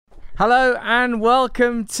Hello and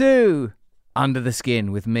welcome to Under the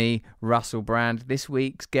Skin with me, Russell Brand. This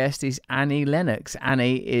week's guest is Annie Lennox.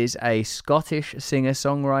 Annie is a Scottish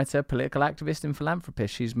singer-songwriter, political activist and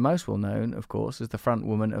philanthropist. She's most well known, of course, as the front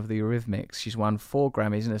woman of the Eurythmics. She's won 4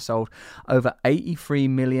 Grammys and has sold over 83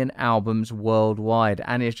 million albums worldwide.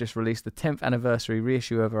 Annie has just released the 10th anniversary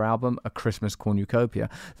reissue of her album, A Christmas Cornucopia,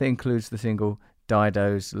 that includes the single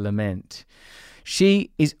Dido's Lament. She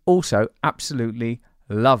is also absolutely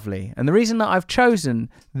lovely. And the reason that I've chosen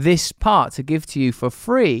this part to give to you for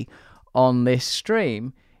free on this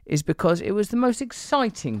stream is because it was the most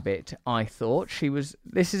exciting bit, I thought.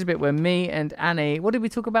 This is a bit where me and Annie... What did we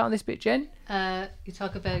talk about on this bit, Jen? You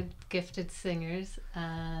talk about gifted singers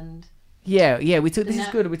and... Yeah, this is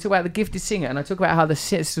good. We talk about the gifted singer, and I talk about how the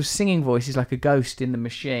singing voice is like a ghost in the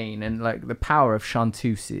machine, and like the power of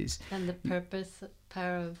chanteuses. And the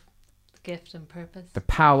power of gift and purpose. The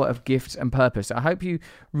power of gifts and purpose. I hope you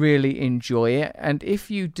really enjoy it, and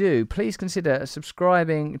if you do, please consider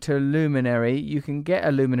subscribing to Luminary. You can get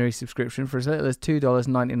a Luminary subscription for as little as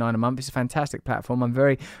 $2.99 a month. It's a fantastic platform. I'm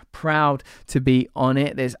very proud to be on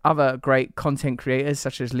it. There's other great content creators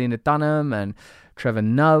such as Lena Dunham and Trevor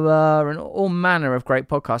Noah and all manner of great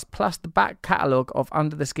podcasts, plus the back catalogue of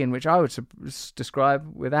Under the Skin, which I would describe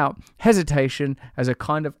without hesitation as a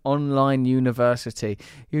kind of online university.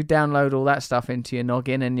 You download all that stuff into your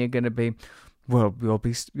noggin and you're going to be, well,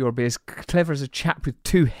 you'll be as clever as a chap with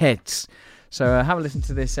 2 heads. So have a listen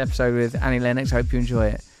to this episode with Annie Lennox. I hope you enjoy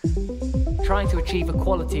it. Trying to achieve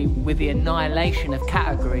equality with the annihilation of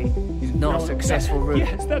category is not a successful route.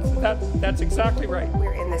 Yes, that's exactly right.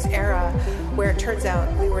 We're in this era where it turns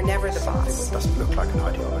out we were never the boss. It doesn't look like an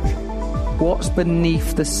ideology. What's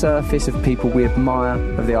beneath the surface of people we admire,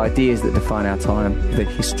 of the ideas that define our time, the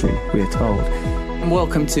history we are told? And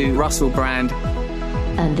welcome to Russell Brand.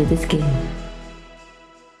 Under the Skin.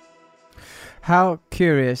 How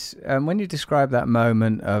curious, when you describe that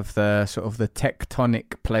moment of the sort of the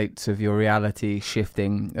tectonic plates of your reality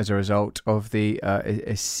shifting as a result of the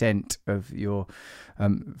ascent of your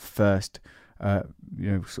first, sort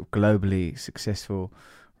of globally successful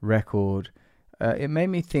record, it made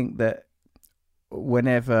me think that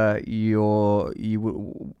whenever it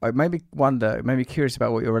made me curious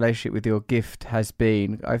about what your relationship with your gift has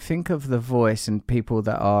been. I think of the voice and people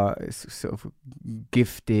that are sort of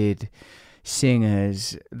gifted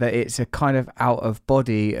singers, that it's a kind of out of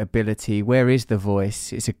body ability. Where is the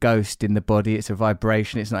voice? It's a ghost in the body. It's a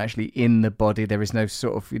vibration. It's not actually in the body. There is no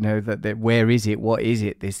sort of, that where is it? What is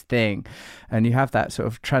it? This thing. And you have that sort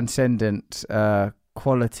of transcendent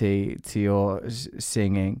quality to your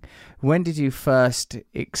singing. When did you first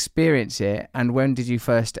experience it, and when did you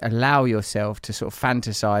first allow yourself to sort of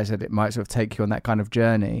fantasize that it might sort of take you on that kind of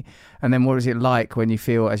journey? And then what is it like when you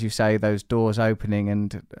feel, as you say, those doors opening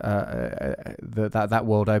and that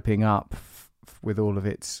world opening up with all of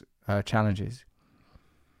its challenges?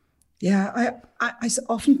 Yeah, I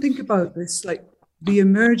often think about this, like the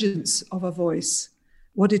emergence of a voice,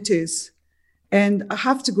 what it is. And I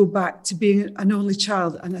have to go back to being an only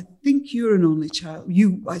child. And I think you're an only child.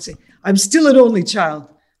 I'm still an only child.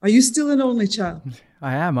 Are you still an only child?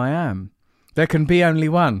 I am. There can be only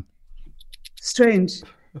one. Strange.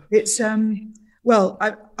 It's, I'm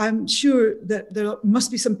sure that there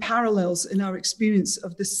must be some parallels in our experience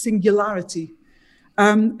of the singularity.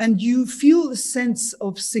 And you feel the sense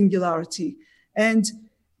of singularity. And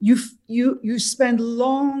you spend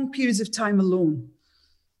long periods of time alone.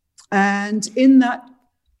 And in that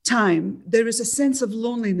time, there is a sense of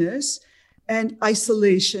loneliness and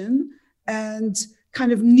isolation and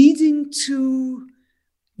kind of needing to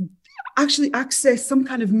actually access some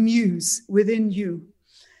kind of muse within you.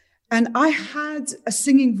 And I had a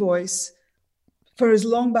singing voice for as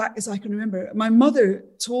long back as I can remember. My mother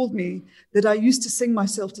told me that I used to sing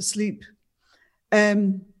myself to sleep.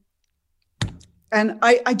 And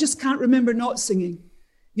I just can't remember not singing.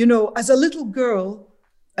 As a little girl,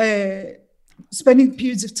 spending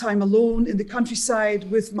periods of time alone in the countryside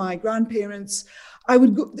with my grandparents, I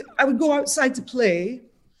would go outside to play,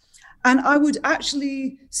 and I would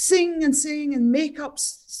actually sing and make up.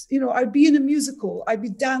 I'd be in a musical, I'd be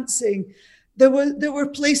dancing. There were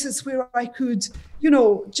places where I could,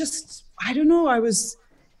 I was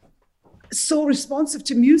so responsive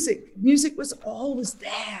to music. Music was always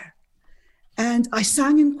there, and I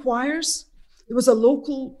sang in choirs. There was a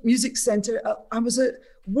local music center. I was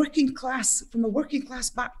from a working class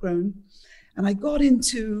background, and I got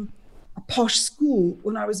into a posh school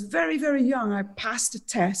when I was very, very young. I passed a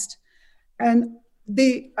test, and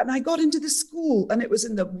I got into the school, and it was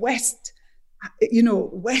in the West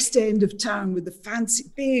West end of town with the fancy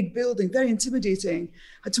big building, very intimidating.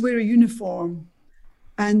 I had to wear a uniform.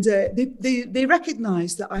 And they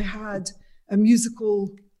recognized that I had a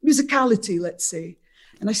musicality, let's say.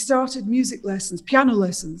 And I started piano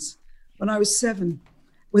lessons, when I was 7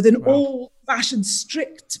 with an old-fashioned,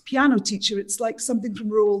 strict piano teacher. It's like something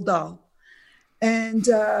from Roald Dahl. And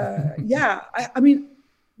I mean,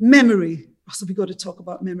 memory. So we got to talk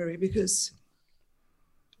about memory because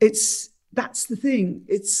that's the thing.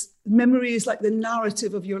 Memory is like the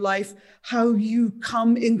narrative of your life, how you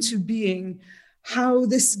come into being, how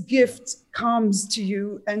this gift comes to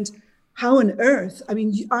you, and how on earth. I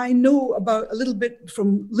mean, I know about a little bit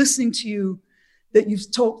from listening to you that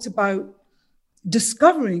you've talked about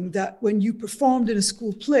discovering that when you performed in a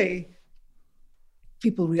school play,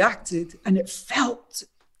 people reacted and it felt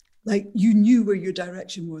like you knew where your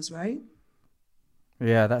direction was, right?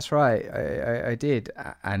 Yeah, that's right. I did,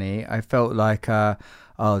 Annie. I felt like,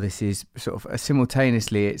 this is sort of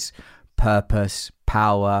simultaneously it's purpose,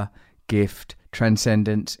 power, gift,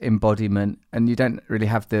 transcendence, embodiment, and you don't really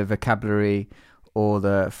have the vocabulary or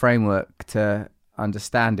the framework to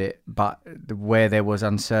understand it, but where there was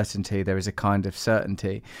uncertainty, there is a kind of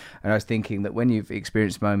certainty. And I was thinking that when you've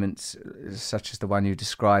experienced moments such as the one you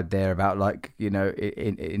described there about, like,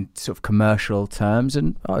 in sort of commercial terms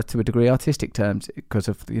and to a degree artistic terms, because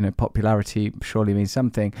of popularity surely means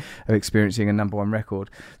something, of experiencing a number one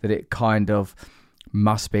record, that it kind of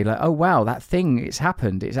must be like, oh wow, that thing, it's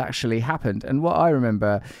actually happened. And what I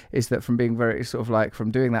remember is that from being very sort of like,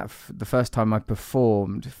 from doing that the first time I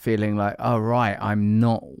performed, feeling like, oh right, I'm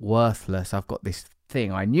not worthless, I've got this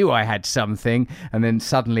thing, I knew I had something, and then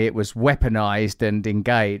suddenly it was weaponized and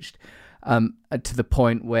engaged, to the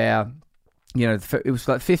point where it was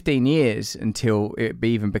like 15 years until it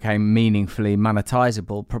even became meaningfully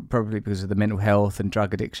monetizable, probably because of the mental health and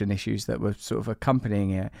drug addiction issues that were sort of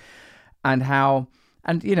accompanying it. And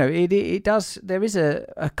it does, there is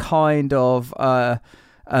a kind of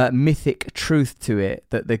mythic truth to it,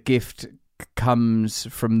 that the gift comes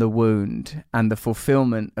from the wound, and the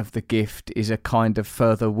fulfillment of the gift is a kind of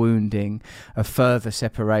further wounding, a further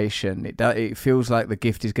separation. It feels like the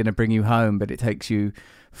gift is going to bring you home, but it takes you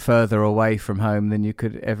further away from home than you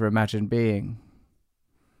could ever imagine being.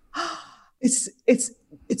 It's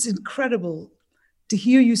incredible to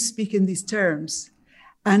hear you speak in these terms.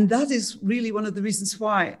 And that is really one of the reasons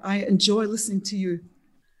why I enjoy listening to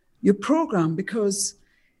your program, because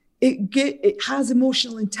it has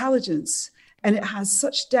emotional intelligence and it has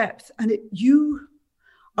such depth, and you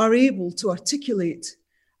are able to articulate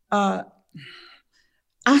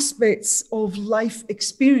aspects of life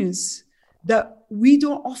experience that we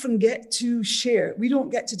don't often get to share. We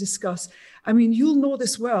don't get to discuss. I mean, you'll know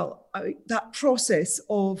this well, that process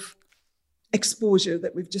of exposure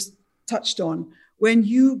that we've just touched on. When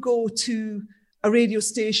you go to a radio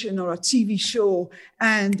station or a TV show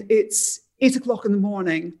and it's 8:00 in the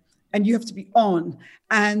morning and you have to be on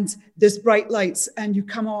and there's bright lights and you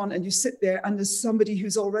come on and you sit there and there's somebody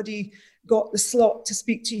who's already got the slot to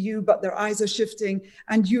speak to you, but their eyes are shifting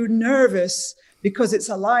and you're nervous because it's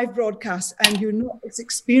a live broadcast and you're not as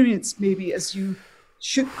experienced maybe as you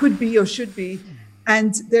could be or should be.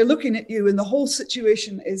 And they're looking at you and the whole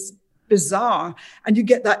situation is bizarre and you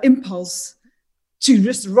get that impulse to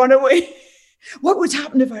just run away. What would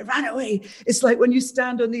happen if I ran away? It's like when you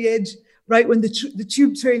stand on the edge, right, when the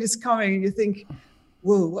tube train is coming and you think,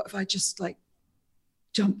 whoa, what if I just like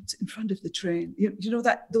jumped in front of the train? You know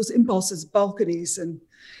that those impulses, balconies. And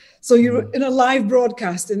so you're in a live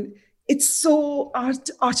broadcast and it's so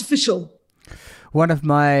artificial. One of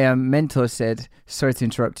my mentors said, sorry to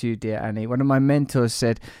interrupt you, dear Annie. One of my mentors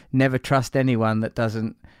said, never trust anyone that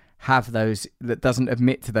doesn't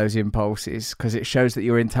admit to those impulses, because it shows that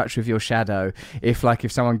you're in touch with your shadow. If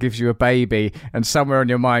someone gives you a baby and somewhere on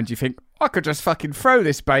your mind you think, I could just fucking throw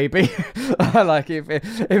this baby, it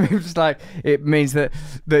means that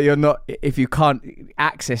you're not, if you can't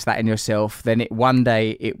access that in yourself, then one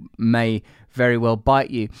day it may very well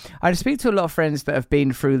bite you. I speak to a lot of friends that have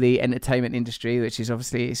been through the entertainment industry, which is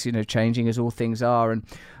obviously, it's changing as all things are, and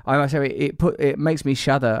I must say it makes me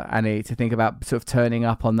shudder, Annie, to think about sort of turning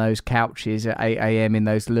up on those couches at 8 a.m. in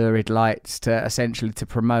those lurid lights to essentially to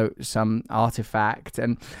promote some artifact.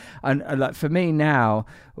 And like for me now,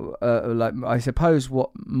 I suppose what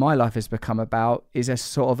my life has become about is a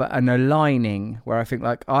sort of an aligning, where I think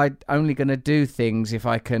like I'm only going to do things if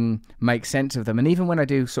I can make sense of them. And even when I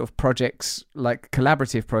do sort of projects, like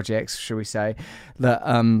collaborative projects, shall we say, that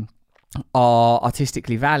are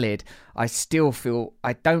artistically valid, I still feel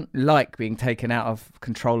I don't like being taken out of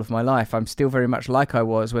control of my life. I'm still very much like I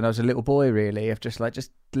was when I was a little boy, really, of just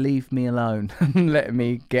leave me alone and let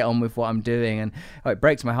me get on with what I'm doing. And it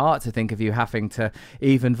breaks my heart to think of you having to,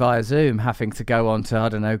 even via Zoom, having to go on to, I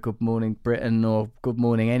don't know, Good Morning Britain or Good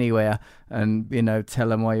Morning Anywhere and, tell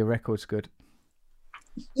them why your record's good.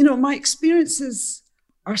 My experiences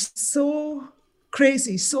are so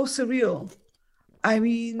crazy, so surreal. I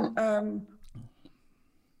mean,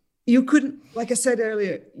 you couldn't, like I said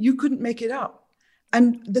earlier, you couldn't make it up.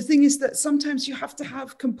 And the thing is that sometimes you have to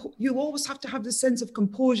have, you always have to have the sense of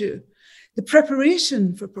composure, the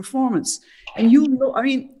preparation for performance. And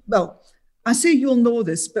I say you'll know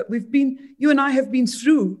this, but you and I have been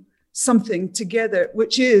through something together,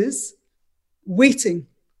 which is waiting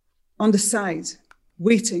on the side,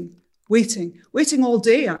 waiting all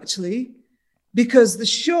day, actually. Because the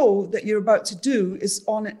show that you're about to do is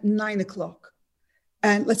on at 9:00.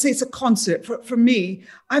 And let's say it's a concert. For me,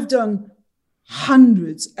 I've done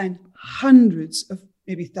hundreds and hundreds of,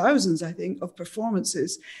 maybe thousands, I think, of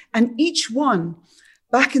performances. And each one,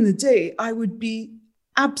 back in the day, I would be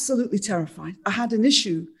absolutely terrified. I had an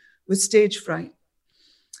issue with stage fright.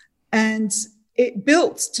 And it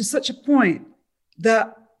built to such a point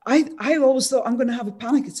that I always thought I'm going to have a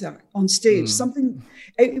panic attack on stage. Something,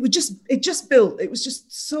 it just built. It was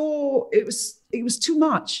just so, it was too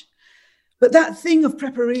much. But that thing of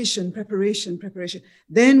preparation,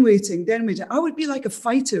 then waiting. I would be like a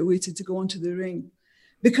fighter waiting to go onto the ring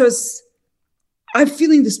because I'm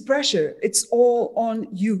feeling this pressure. It's all on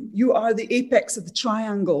you. You are the apex of the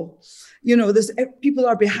triangle. People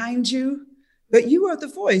are behind you, but you are the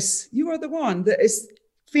voice. You are the one that is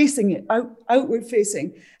facing it, outward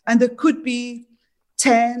facing. And there could be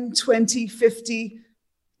 10, 20,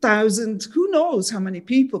 50,000, who knows how many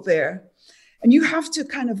people there. And you have to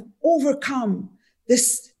kind of overcome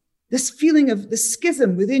this feeling of the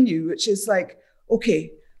schism within you, which is like,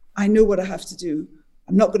 okay, I know what I have to do.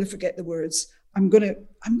 I'm not going to forget the words. I'm going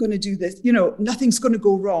to do this. Nothing's going to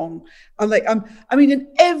go wrong. In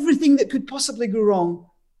everything that could possibly go wrong,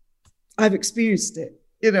 I've experienced it.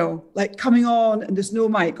 Like coming on and there's no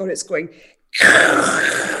mic, or it's going,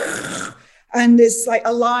 and it's like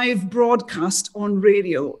a live broadcast on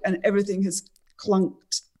radio and everything has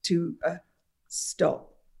clunked to a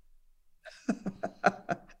stop.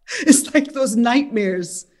 It's like those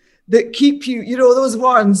nightmares that keep you, those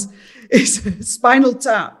ones, it's Spinal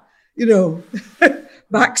Tap,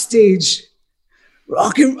 backstage,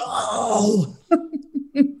 rock and roll.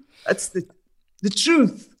 That's the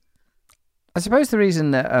truth. I suppose the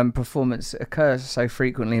reason that performance occurs so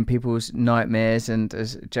frequently in people's nightmares, and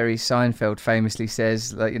as Jerry Seinfeld famously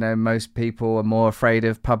says, most people are more afraid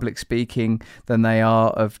of public speaking than they are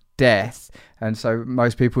of death. And so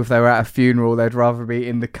most people, if they were at a funeral, they'd rather be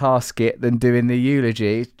in the casket than doing the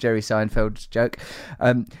eulogy. Jerry Seinfeld's joke.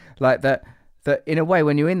 That in a way,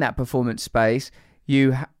 when you're in that performance space,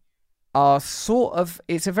 you are sort of,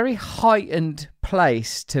 it's a very heightened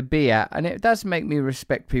place to be at, and it does make me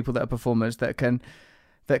respect people that are performers that can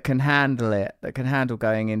handle it, that can handle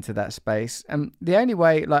going into that space. And the only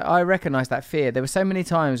way, I recognize that fear. There were so many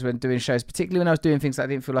times when doing shows, particularly when I was doing things that I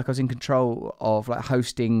didn't feel like I was in control of, like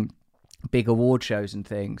hosting big award shows and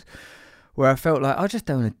things, where I felt like, I just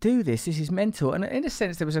don't want to do this. This is mental. And in a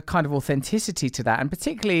sense, there was a kind of authenticity to that. And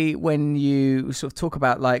particularly when you sort of talk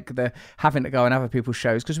about the having to go on other people's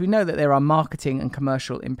shows, because we know that there are marketing and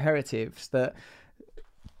commercial imperatives that,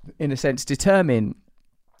 in a sense, determine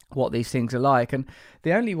what these things are like. And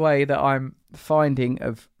the only way that I'm finding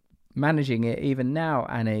of managing it, even now,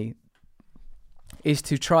 Annie, is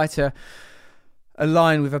to try to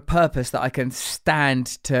align with a purpose that I can stand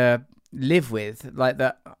to live with, like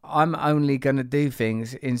that I'm only going to do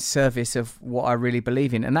things in service of what I really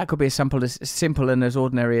believe in. And that could be as simple and as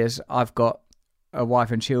ordinary as I've got a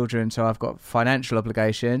wife and children, so I've got financial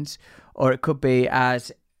obligations, or it could be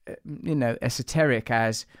as esoteric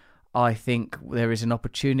as I think there is an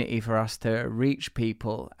opportunity for us to reach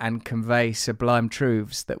people and convey sublime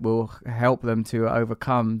truths that will help them to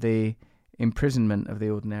overcome the imprisonment of the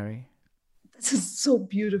ordinary. This is so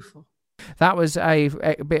beautiful. That was a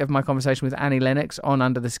bit of my conversation with Annie Lennox on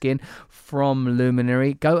Under the Skin from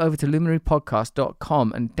Luminary. Go over to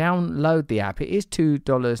luminarypodcast.com and download the app. It is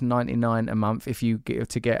 $2.99 a month if you get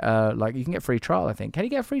you can get free trial, I think. Can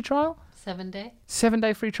you get a free trial? 7 day. 7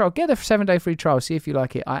 day free trial. Get a 7 day free trial. See if you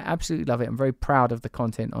like it. I absolutely love it. I'm very proud of the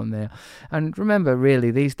content on there. And remember,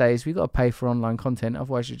 really, these days we've got to pay for online content.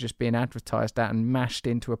 Otherwise, you're just being advertised at and mashed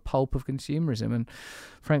into a pulp of consumerism. And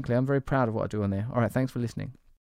frankly, I'm very proud of what I do on there. All right. Thanks for listening.